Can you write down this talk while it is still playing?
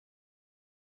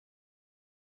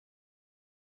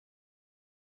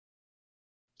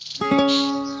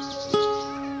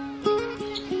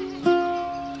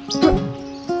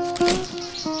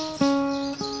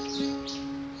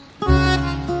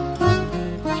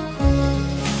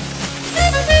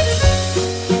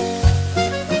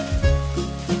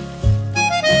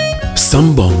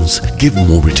deals give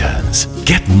more returns.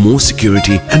 Get more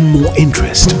security and more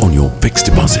interest on your fixed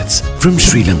deposits from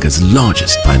Sri Lanka's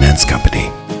largest finance company,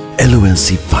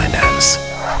 LMDtv Finance.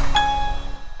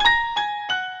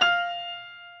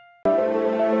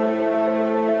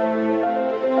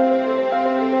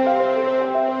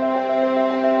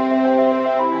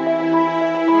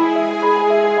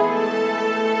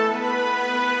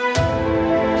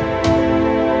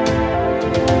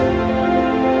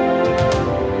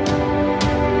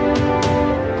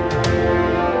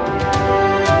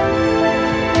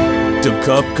 To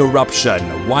curb corruption,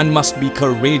 one must be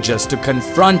courageous to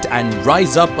confront and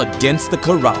rise up against the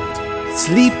corrupt.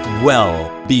 Sleep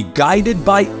well. Be guided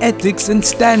by ethics and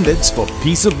standards for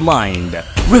peace of mind.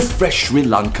 Refresh Sri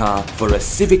Lanka for a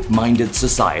civic-minded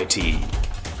society.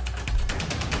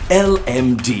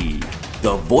 LMD,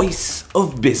 the voice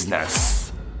of business.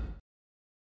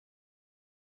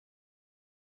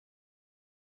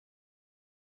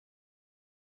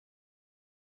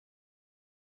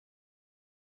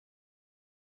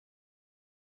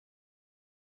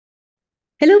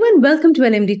 Hello and welcome to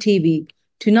LMDtv.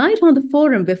 Tonight on the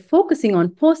forum, we're focusing on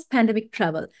post-pandemic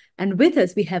travel. And with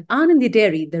us, we have Anand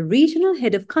Yedery, the Regional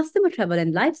Head of Customer Travel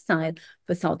and Lifestyle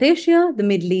for South Asia, the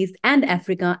Middle East and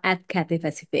Africa at Cathay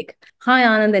Pacific. Hi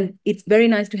Anand, and it's very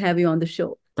nice to have you on the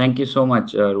show. Thank you so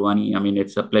much, Ruwandi. I mean,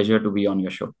 it's a pleasure to be on your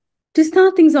show. To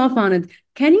start things off, Anand,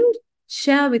 can you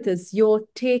share with us your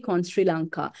take on Sri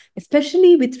Lanka,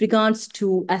 especially with regards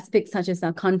to aspects such as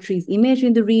our country's image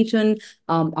in the region,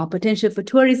 our potential for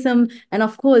tourism, and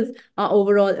of course, our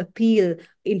overall appeal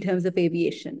in terms of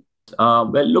aviation?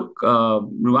 Well, look,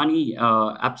 Ruwandi,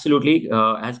 absolutely.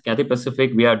 As Cathay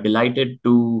Pacific, we are delighted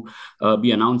to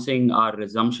be announcing our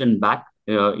resumption back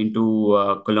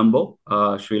into Colombo,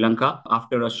 Sri Lanka,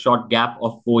 after a short gap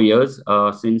of 4 years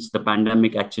since the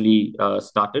pandemic actually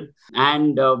started.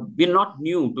 And we're not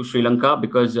new to Sri Lanka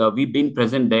because we've been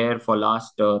present there for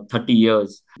last 30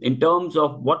 years. In terms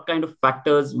of what kind of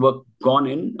factors were gone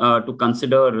in to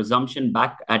consider resumption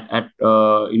back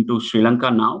into Sri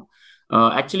Lanka now,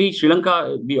 actually, Sri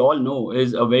Lanka, we all know,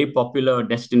 is a very popular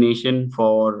destination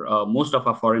for most of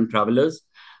our foreign travelers.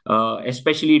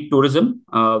 Especially tourism.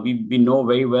 We know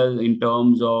very well in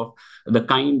terms of the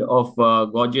kind of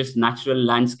gorgeous natural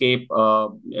landscape,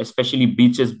 especially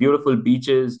beaches, beautiful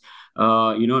beaches,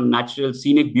 natural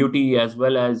scenic beauty, as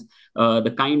well as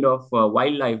the kind of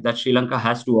wildlife that Sri Lanka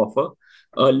has to offer.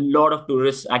 A lot of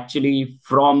tourists actually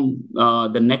from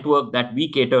the network that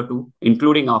we cater to,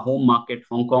 including our home market,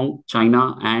 Hong Kong,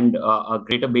 China, and our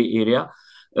Greater Bay Area,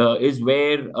 is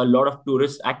where a lot of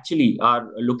tourists actually are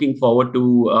looking forward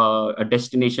to a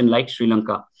destination like Sri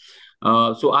Lanka.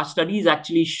 So our studies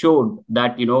actually showed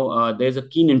that, there's a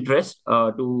keen interest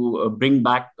to bring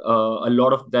back a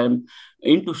lot of them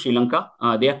into Sri Lanka.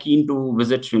 They are keen to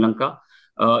visit Sri Lanka,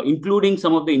 including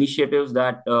some of the initiatives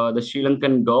that the Sri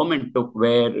Lankan government took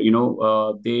where,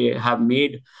 they have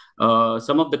made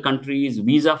some of the countries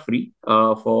visa-free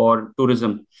for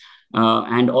tourism.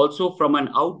 And also from an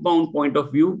outbound point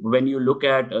of view, when you look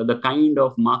at the kind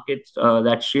of markets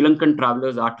that Sri Lankan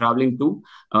travelers are traveling to,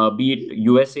 be it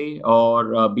USA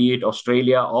or be it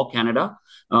Australia or Canada,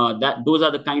 those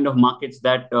are the kind of markets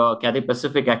that Cathay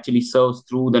Pacific actually serves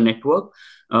through the network.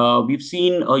 We've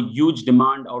seen a huge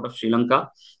demand out of Sri Lanka,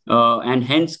 and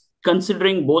hence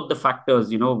considering both the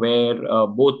factors, where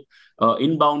both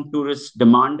inbound tourist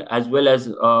demand as well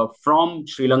as from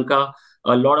Sri Lanka,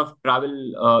 a lot of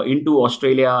travel into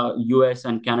Australia, US,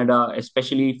 and Canada,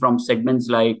 especially from segments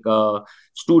like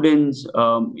students,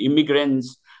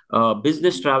 immigrants,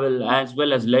 business travel, as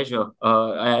well as leisure.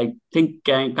 I think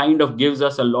kind of gives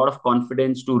us a lot of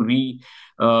confidence to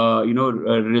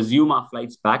resume our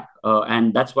flights back.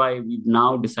 And that's why we've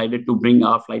now decided to bring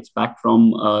our flights back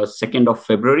from 2nd of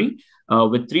February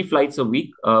with 3 flights a week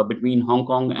between Hong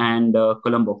Kong and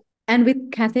Colombo. And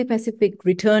with Cathay Pacific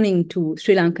returning to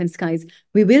Sri Lankan skies,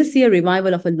 we will see a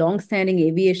revival of a long-standing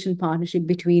aviation partnership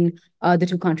between the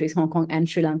two countries, Hong Kong and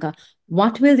Sri Lanka.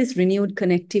 What will this renewed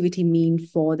connectivity mean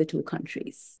for the two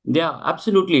countries? Yeah,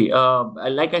 absolutely.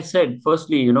 Like I said,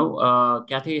 firstly,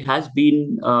 Cathay has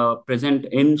been present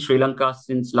in Sri Lanka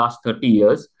since last 30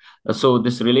 years. So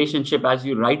this relationship, as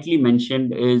you rightly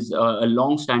mentioned, is a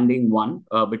long-standing one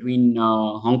between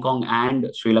Hong Kong and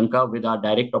Sri Lanka with our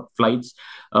direct flights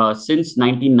since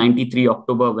 1993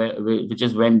 October, which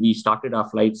is when we started our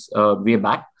flights way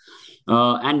back.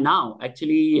 And now,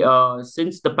 actually,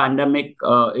 since the pandemic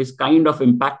is kind of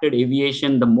impacted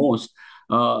aviation the most,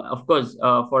 Of course,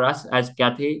 for us as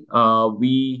Cathay,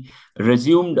 we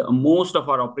resumed most of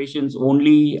our operations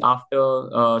only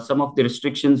after some of the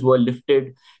restrictions were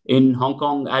lifted in Hong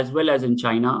Kong as well as in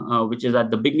China, which is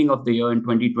at the beginning of the year in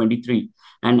 2023.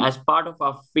 And as part of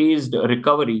our phased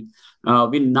recovery,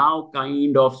 we're now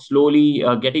kind of slowly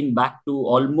getting back to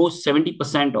almost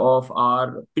 70% of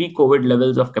our pre-COVID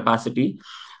levels of capacity.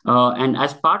 And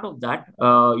as part of that,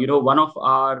 one of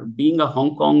our being a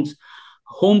Hong Kong's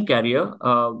home carrier,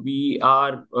 we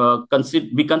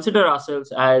consider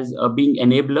ourselves as being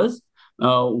enablers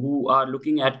who are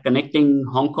looking at connecting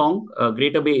Hong Kong,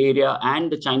 Greater Bay Area,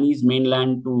 and the Chinese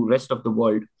mainland to rest of the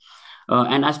world.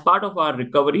 And as part of our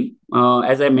recovery,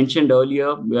 as I mentioned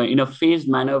earlier, in a phased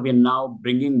manner, we are now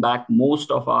bringing back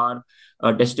most of our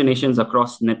destinations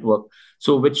across network.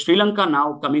 So with Sri Lanka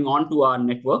now coming onto our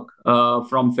network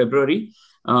from February,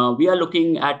 we are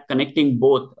looking at connecting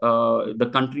both the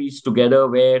countries together,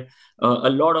 where a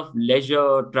lot of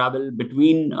leisure travel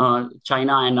between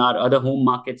China and our other home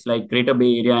markets like Greater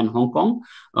Bay Area and Hong Kong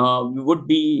would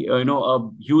be a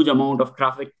huge amount of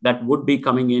traffic that would be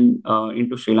coming in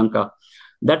into Sri Lanka.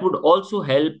 That would also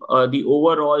help the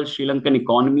overall Sri Lankan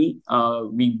economy,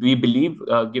 we believe,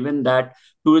 given that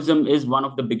tourism is one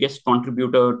of the biggest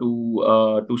contributor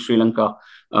to Sri Lanka.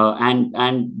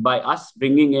 And by us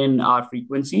bringing in our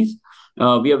frequencies,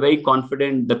 we are very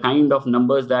confident the kind of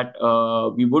numbers that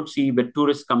we would see with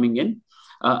tourists coming in,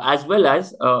 as well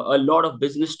as a lot of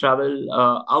business travel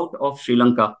out of Sri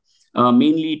Lanka.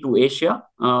 Mainly to Asia.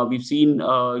 We've seen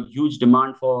a huge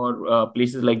demand for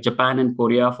places like Japan and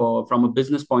Korea from a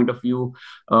business point of view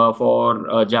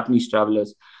for Japanese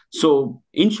travelers. So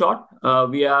in short,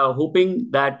 we are hoping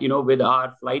that, with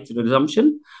our flights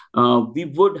resumption, we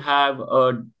would have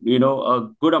a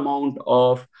good amount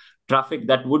of traffic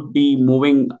that would be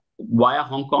moving via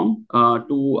Hong Kong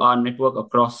to our network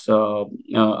across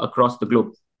the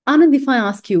globe. Anand, if I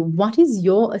ask you, what is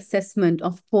your assessment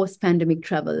of post-pandemic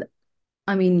travel?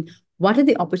 I mean, what are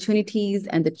the opportunities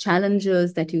and the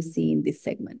challenges that you see in this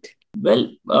segment?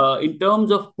 Well, in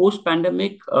terms of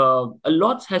post-pandemic, a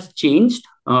lot has changed,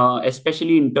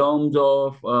 especially in terms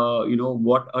of,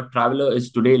 what a traveler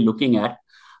is today looking at.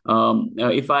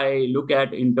 If I look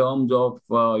at in terms of,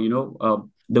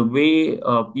 the way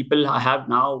people have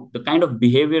now, the kind of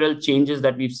behavioral changes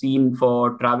that we've seen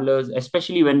for travelers,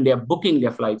 especially when they're booking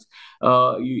their flights.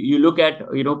 You look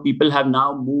at, people have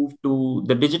now moved to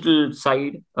the digital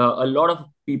side. A lot of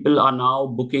people are now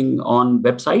booking on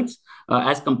websites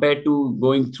as compared to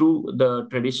going through the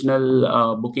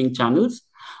traditional booking channels.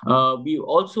 We've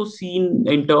also seen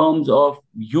in terms of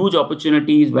huge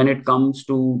opportunities when it comes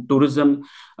to tourism,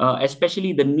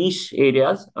 especially the niche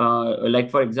areas.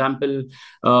 Like, for example,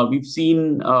 we've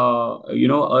seen,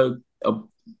 a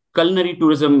culinary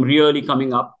tourism really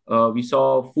coming up. We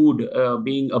saw food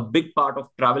being a big part of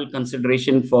travel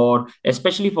consideration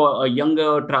especially for a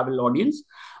younger travel audience.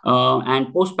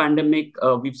 And post-pandemic,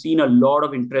 we've seen a lot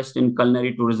of interest in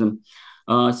culinary tourism.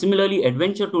 Similarly,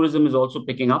 adventure tourism is also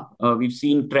picking up. We've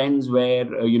seen trends where,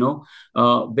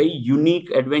 very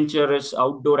unique adventurous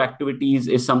outdoor activities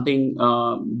is something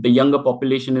the younger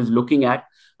population is looking at.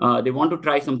 They want to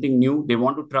try something new. They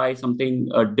want to try something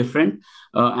different.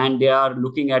 And they are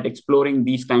looking at exploring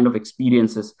these kind of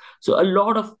experiences. So a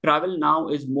lot of travel now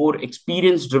is more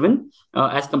experience driven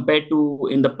as compared to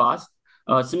in the past.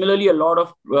 Similarly, a lot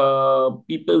of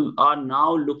people are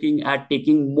now looking at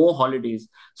taking more holidays.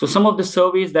 So some of the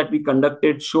surveys that we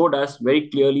conducted showed us very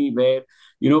clearly where,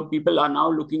 people are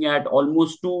now looking at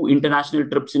almost 2 international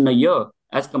trips in a year,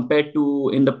 as compared to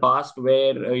in the past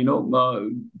where,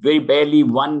 very barely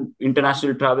one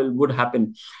international travel would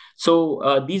happen.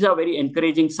 So these are very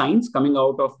encouraging signs coming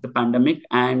out of the pandemic.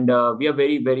 And we are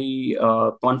very, very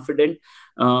confident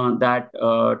that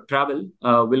travel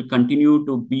will continue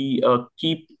to be a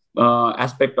key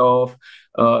aspect of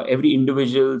every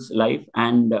individual's life.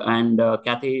 And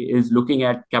Cathay is looking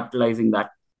at capitalizing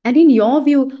that. And in your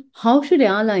view, how should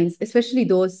airlines, especially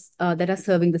those that are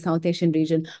serving the South Asian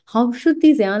region, how should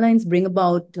these airlines bring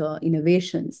about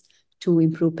innovations to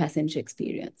improve passenger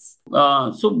experience?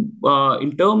 So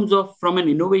in terms of from an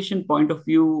innovation point of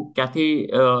view, Cathay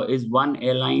is one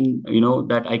airline,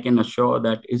 that I can assure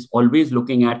that is always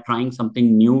looking at trying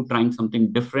something new, trying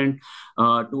something different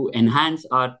to enhance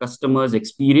our customers'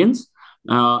 experience.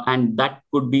 And that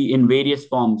could be in various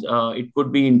forms. It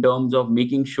could be in terms of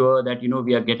making sure that,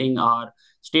 we are getting our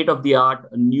state-of-the-art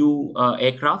new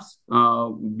aircrafts,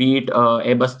 be it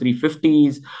Airbus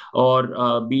 350s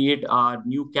or be it our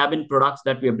new cabin products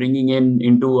that we are bringing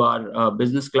into our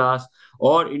business class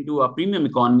or into our premium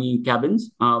economy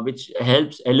cabins, which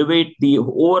helps elevate the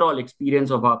overall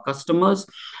experience of our customers.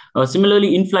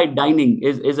 Similarly, in-flight dining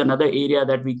is another area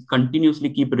that we continuously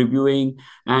keep reviewing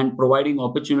and providing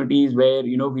opportunities where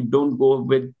we don't go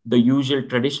with the usual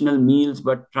traditional meals,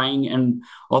 but trying and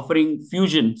offering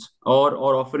fusions or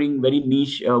offering very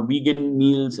niche vegan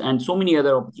meals and so many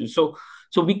other opportunities.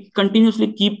 So we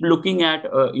continuously keep looking at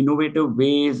innovative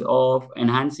ways of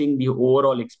enhancing the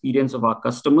overall experience of our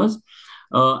customers.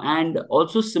 And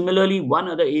also similarly, one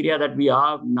other area that we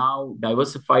are now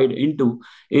diversified into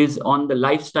is on the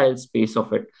lifestyle space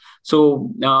of it.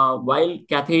 So while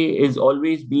Cathay has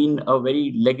always been a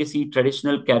very legacy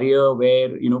traditional carrier where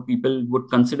people would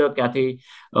consider Cathay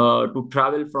to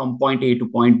travel from point A to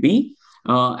point B,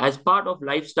 as part of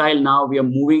lifestyle now we are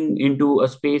moving into a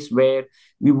space where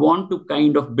we want to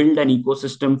kind of build an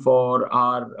ecosystem for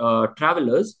our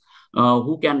travelers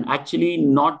who can actually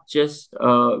not just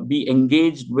be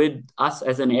engaged with us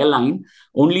as an airline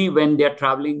only when they are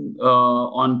traveling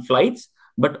on flights,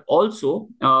 but also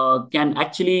can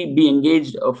actually be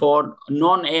engaged for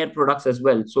non-air products as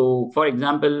well. So, for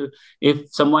example, if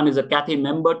someone is a Cathay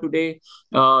member today,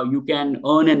 you can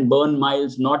earn and burn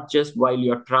miles not just while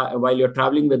you're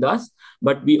traveling with us,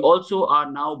 but we also are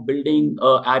now building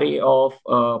an array of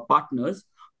partners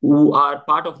who are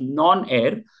part of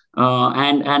non-air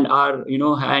and are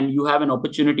and you have an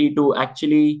opportunity to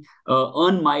actually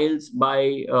earn miles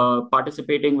by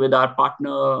participating with our partner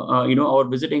or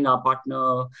visiting our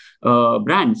partner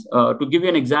brands. To give you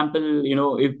an example,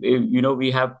 if we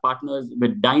have partners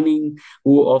with dining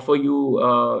who offer you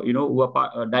who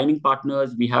are dining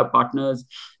partners, we have partners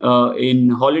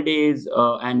in holidays,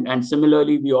 and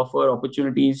similarly we offer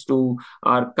opportunities to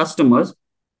our customers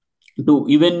to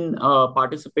even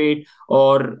participate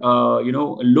or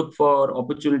look for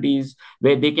opportunities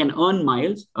where they can earn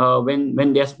miles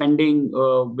when they're spending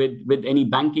with any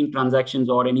banking transactions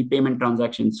or any payment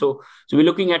transactions. So we're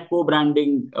looking at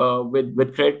co-branding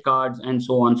with credit cards and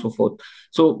so on and so forth.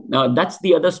 So that's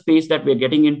the other space that we're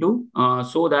getting into,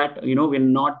 so that we're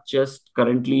not just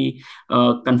currently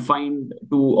confined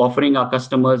to offering our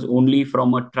customers only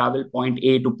from a travel point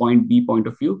A to point B point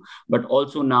of view, but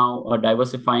also now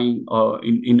diversifying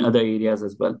in other areas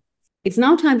as well. It's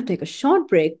now time to take a short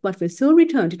break, but we'll soon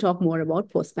return to talk more about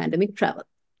post-pandemic travel.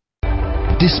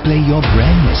 Display your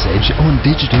brand message on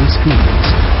digital screens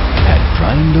at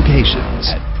prime locations.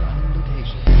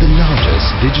 The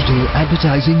largest digital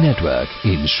advertising network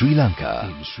in Sri Lanka.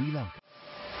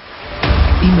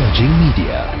 Emerging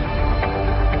Media.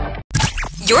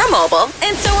 You're mobile,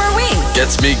 and so are we.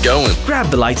 Gets me going. Grab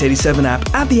the Lite 87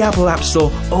 app at the Apple App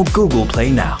Store or Google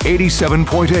Play now.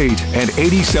 87.8 and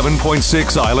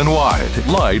 87.6 island-wide.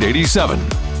 Lite 87.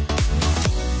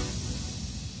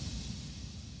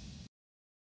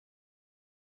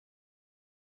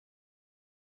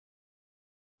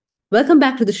 Welcome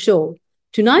back to the show.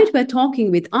 Tonight, we're talking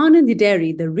with Anand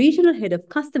Yedery, the Regional Head of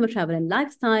Customer Travel and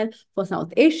Lifestyle for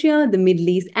South Asia, the Middle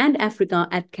East, and Africa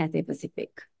at Cathay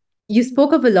Pacific. You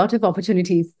spoke of a lot of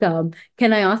opportunities.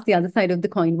 Can I ask the other side of the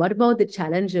coin? What about the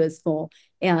challenges for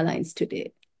airlines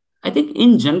today? I think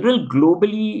in general,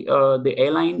 globally, the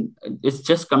airline is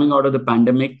just coming out of the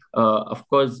pandemic. Of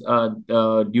course,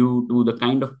 due to the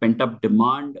kind of pent-up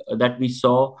demand that we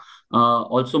saw,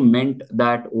 also meant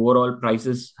that overall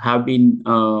prices have been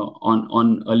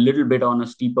on a little bit on a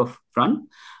steeper front.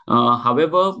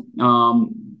 However,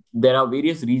 there are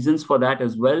various reasons for that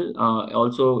as well.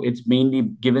 Also, it's mainly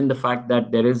given the fact that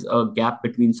there is a gap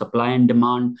between supply and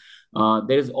demand.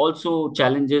 There is also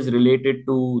challenges related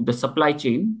to the supply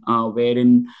chain,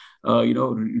 wherein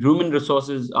human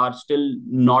resources are still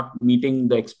not meeting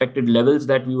the expected levels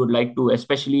that we would like to,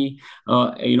 especially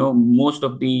most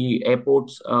of the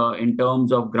airports in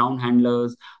terms of ground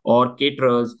handlers or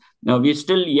caterers. Now, we're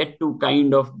still yet to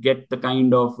kind of get the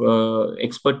kind of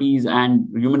expertise and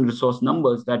human resource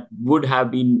numbers that would have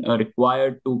been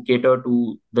required to cater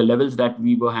to the levels that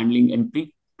we were handling in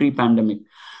pre-pandemic.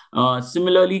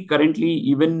 Similarly, currently,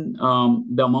 even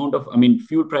the amount of,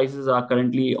 fuel prices are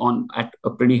currently at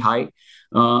a pretty high.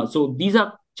 So these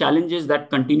are challenges that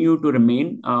continue to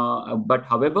remain. But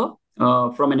however,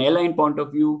 from an airline point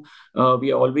of view,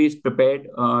 we are always prepared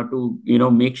to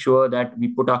make sure that we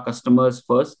put our customers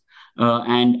first.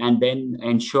 And then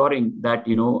ensuring that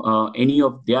any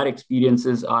of their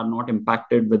experiences are not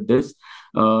impacted with this.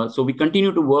 So we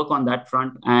continue to work on that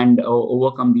front and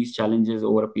overcome these challenges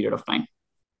over a period of time.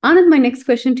 Anand, my next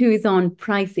question to you is on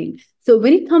pricing. So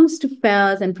when it comes to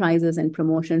fares and prices and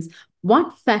promotions,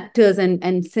 what factors and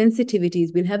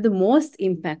sensitivities will have the most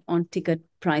impact on ticket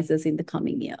prices in the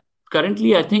coming year?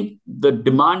 Currently, I think the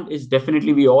demand is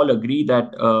definitely, we all agree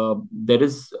that there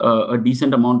is a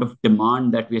decent amount of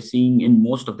demand that we are seeing in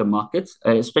most of the markets,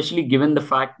 especially given the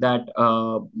fact that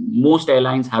most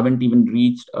airlines haven't even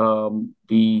reached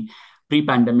the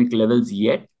pre-pandemic levels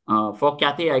yet. For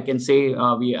Cathay, I can say,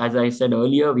 as I said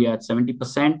earlier, we are at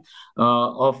 70%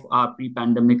 of our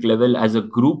pre-pandemic level as a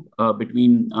group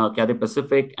between Cathay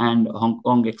Pacific and Hong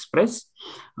Kong Express,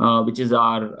 which is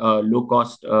our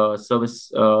low-cost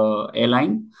service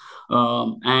airline.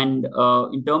 And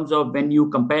in terms of when you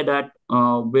compare that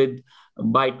with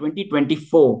by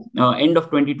 2024, end of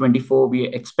 2024, we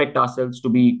expect ourselves to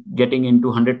be getting into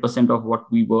 100% of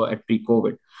what we were at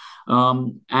pre-COVID.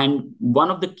 And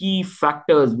one of the key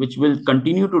factors which will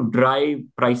continue to drive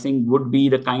pricing would be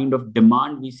the kind of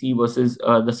demand we see versus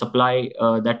the supply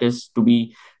that is to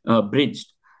be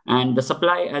bridged. And the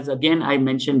supply, as again I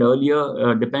mentioned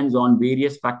earlier, depends on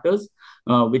various factors,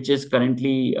 which is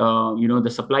currently, the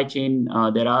supply chain.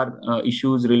 There are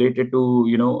issues related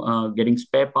to, getting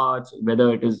spare parts,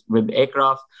 whether it is with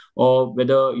aircraft or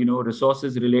whether,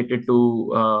 resources related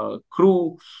to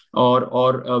crew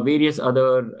or various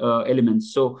other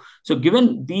elements. So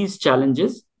given these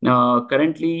challenges,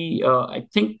 currently, I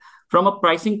think from a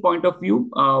pricing point of view,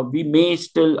 we may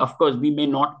still, of course, we may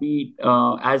not be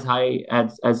as high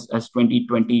as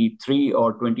 2023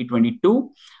 or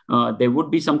 2022. There would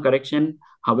be some correction.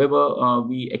 However,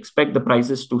 we expect the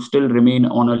prices to still remain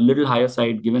on a little higher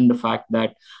side, given the fact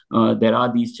that there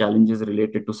are these challenges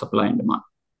related to supply and demand.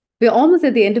 We're almost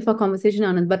at the end of our conversation,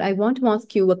 Anand, but I want to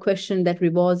ask you a question that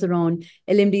revolves around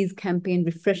LMD's campaign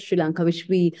Refresh Sri Lanka, which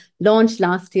we launched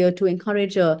last year to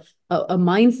encourage a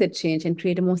mindset change and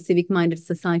create a more civic-minded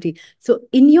society. So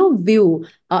in your view,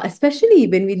 especially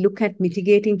when we look at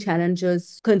mitigating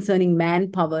challenges concerning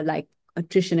manpower, like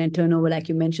attrition and turnover, like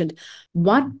you mentioned,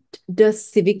 what does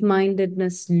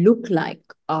civic-mindedness look like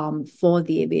for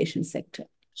the aviation sector?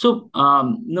 So,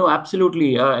 no,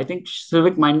 absolutely. I think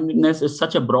civic mindedness is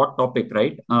such a broad topic,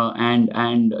 right?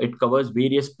 And it covers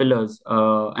various pillars.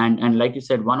 And like you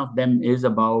said, one of them is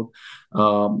about,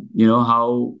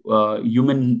 how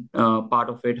human part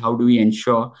of it, how do we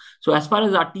ensure? So as far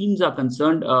as our teams are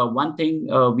concerned, one thing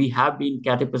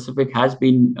Cathay Pacific has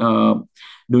been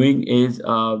doing is,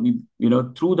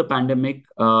 through the pandemic,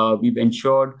 we've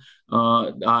ensured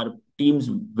our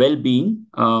team's well-being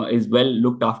is well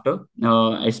looked after,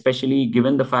 especially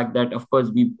given the fact that, of course,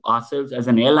 we ourselves as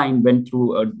an airline went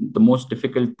through the most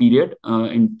difficult period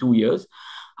in 2 years.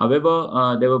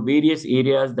 However, there were various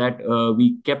areas that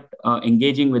we kept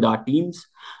engaging with our teams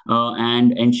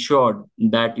and ensured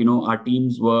that, our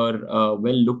teams were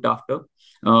well looked after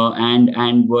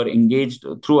and were engaged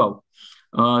throughout.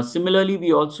 Similarly,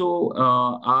 we also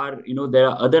there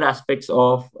are other aspects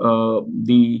of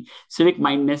the civic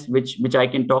mindedness, which I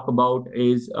can talk about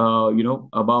is,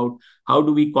 about how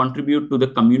do we contribute to the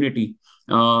community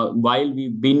while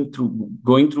we've been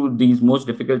going through these most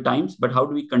difficult times, but how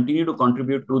do we continue to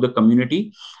contribute to the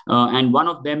community? And one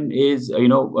of them is, a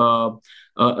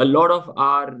lot of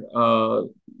our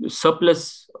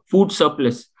food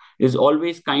surplus is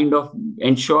always kind of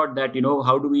ensured that,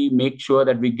 how do we make sure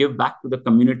that we give back to the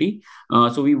community?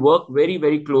 So we work very,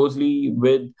 very closely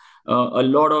with a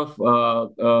lot of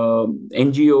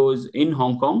NGOs in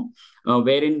Hong Kong,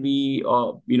 wherein we,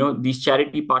 these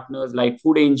charity partners like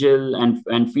Food Angel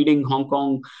and Feeding Hong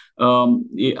Kong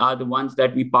are the ones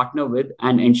that we partner with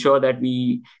and ensure that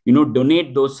we,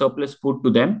 donate those surplus food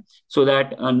to them, so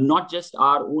that not just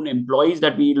our own employees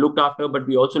that we looked after, but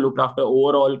we also looked after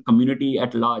overall community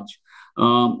at large.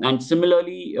 And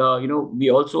similarly, we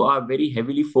also are very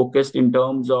heavily focused in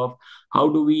terms of how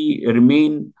do we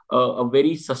remain a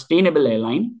very sustainable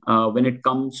airline when it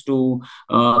comes to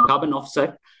carbon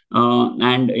offset,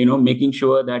 and making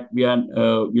sure that we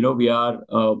are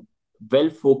well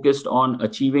focused on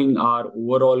achieving our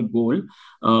overall goal,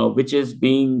 which is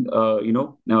being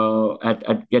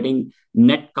at getting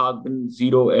net carbon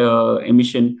zero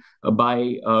emission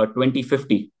by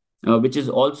 2050. Which is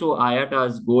also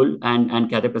IATA's goal and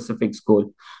Cathay Pacific's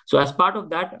goal. So as part of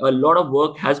that, a lot of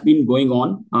work has been going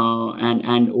on.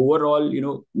 And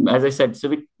overall, as I said,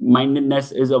 civic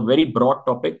mindedness is a very broad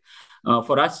topic.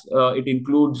 For us, it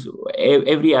includes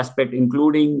every aspect,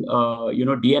 including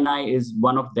D&I is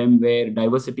one of them, where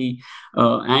diversity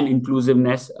and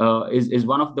inclusiveness is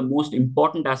one of the most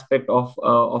important aspect of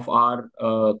our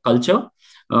culture.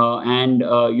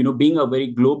 Being a very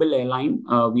global airline,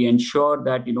 we ensure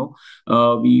that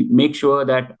we make sure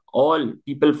that all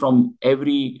people from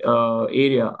every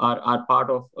area are part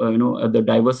of the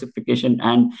diversification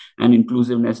and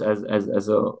inclusiveness as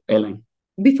a airline.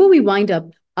 Before we wind up,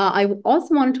 I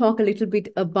also want to talk a little bit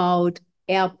about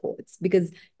airports,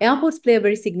 because airports play a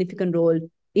very significant role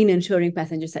in ensuring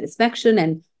passenger satisfaction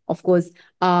and, of course,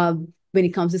 when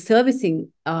it comes to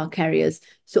servicing carriers.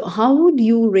 So how would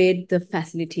you rate the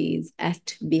facilities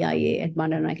at BIA at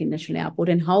Bandar Naik International Airport,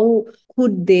 and how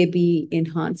could they be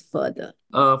enhanced further?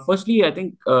 Firstly, I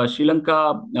think Sri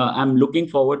Lanka, I'm looking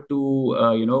forward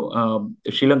to,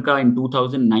 Sri Lanka in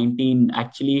 2019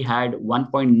 actually had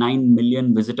 1.9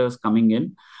 million visitors coming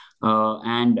in.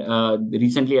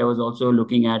 Recently I was also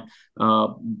looking at,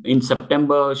 in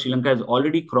September, Sri Lanka has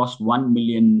already crossed 1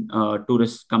 million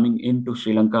tourists coming into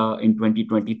Sri Lanka in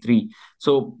 2023.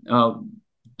 So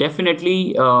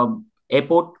definitely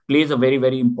airport plays a very,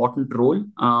 very important role.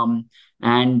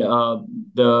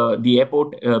 The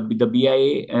airport, the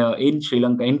BIA in Sri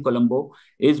Lanka, in Colombo,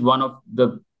 is one of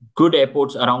the good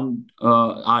airports around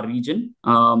our region.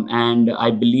 And I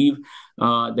believe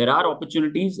there are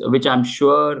opportunities which I'm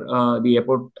sure the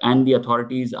airport and the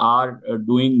authorities are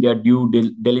doing their due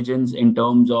diligence in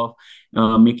terms of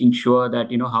making sure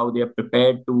that, how they are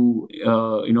prepared to,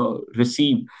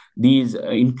 receive these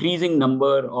increasing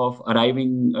number of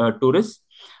arriving tourists.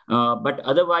 But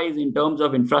otherwise, in terms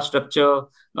of infrastructure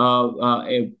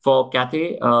for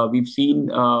Cathay, we've seen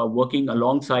working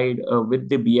alongside with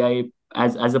the BI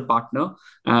as a partner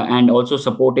and also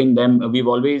supporting them. We've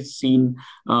always seen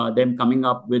them coming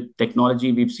up with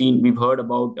technology. We've heard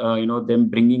about them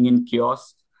bringing in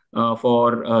kiosks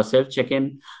for self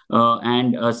check-in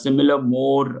and similar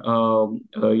more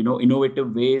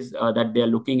innovative ways that they are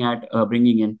looking at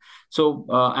bringing in. So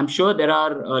I'm sure there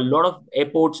are a lot of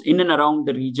airports in and around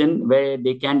the region where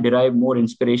they can derive more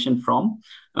inspiration from,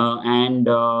 and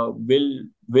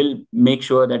will make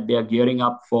sure that they are gearing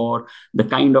up for the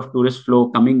kind of tourist flow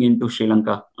coming into Sri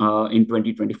Lanka in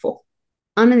 2024.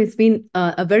 Anand, it's been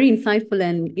a very insightful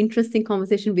and interesting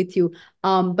conversation with you.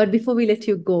 But before we let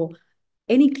you go,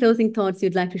 any closing thoughts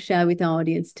you'd like to share with our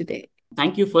audience today?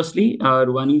 Thank you, firstly,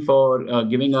 Ruwandi, for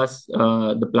giving us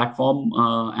the platform,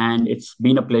 and it's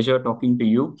been a pleasure talking to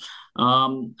you.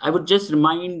 I would just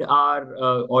remind our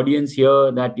audience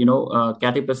here that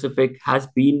Cathay Pacific has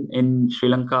been in Sri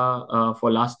Lanka for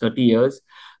last 30 years.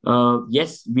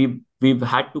 Yes, we've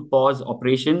had to pause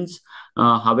operations.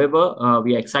 However,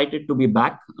 we are excited to be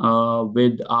back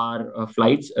with our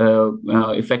flights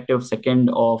effective 2nd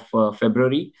of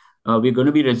February. We're going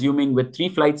to be resuming with 3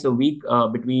 flights a week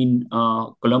between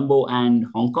Colombo and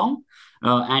Hong Kong.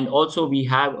 And also we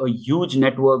have a huge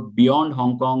network beyond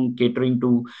Hong Kong catering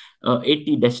to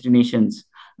 80 destinations.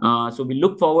 So we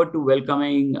look forward to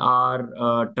welcoming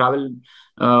our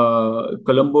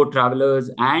Colombo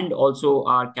travelers and also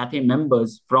our Cathay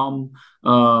members from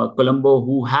Colombo,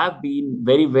 who have been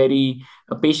very, very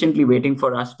patiently waiting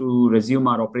for us to resume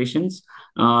our operations.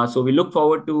 So we look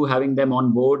forward to having them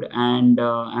on board, and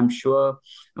I'm sure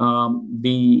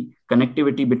the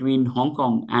connectivity between Hong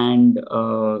Kong and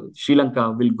Sri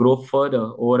Lanka will grow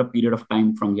further over a period of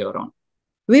time from here on.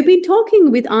 We've been talking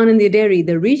with Anand Yedery,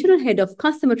 the Regional Head of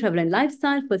Customer Travel and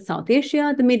Lifestyle for South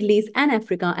Asia, the Middle East and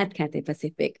Africa at Cathay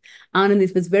Pacific. Anand,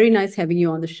 it was very nice having you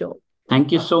on the show.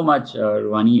 Thank you so much,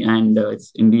 Ruwandi, and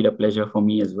it's indeed a pleasure for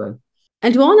me as well.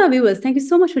 And to all our viewers, thank you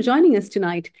so much for joining us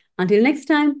tonight. Until next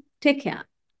time, take care.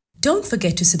 Don't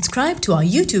forget to subscribe to our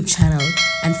YouTube channel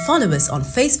and follow us on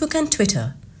Facebook and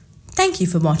Twitter. Thank you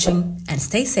for watching and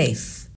stay safe.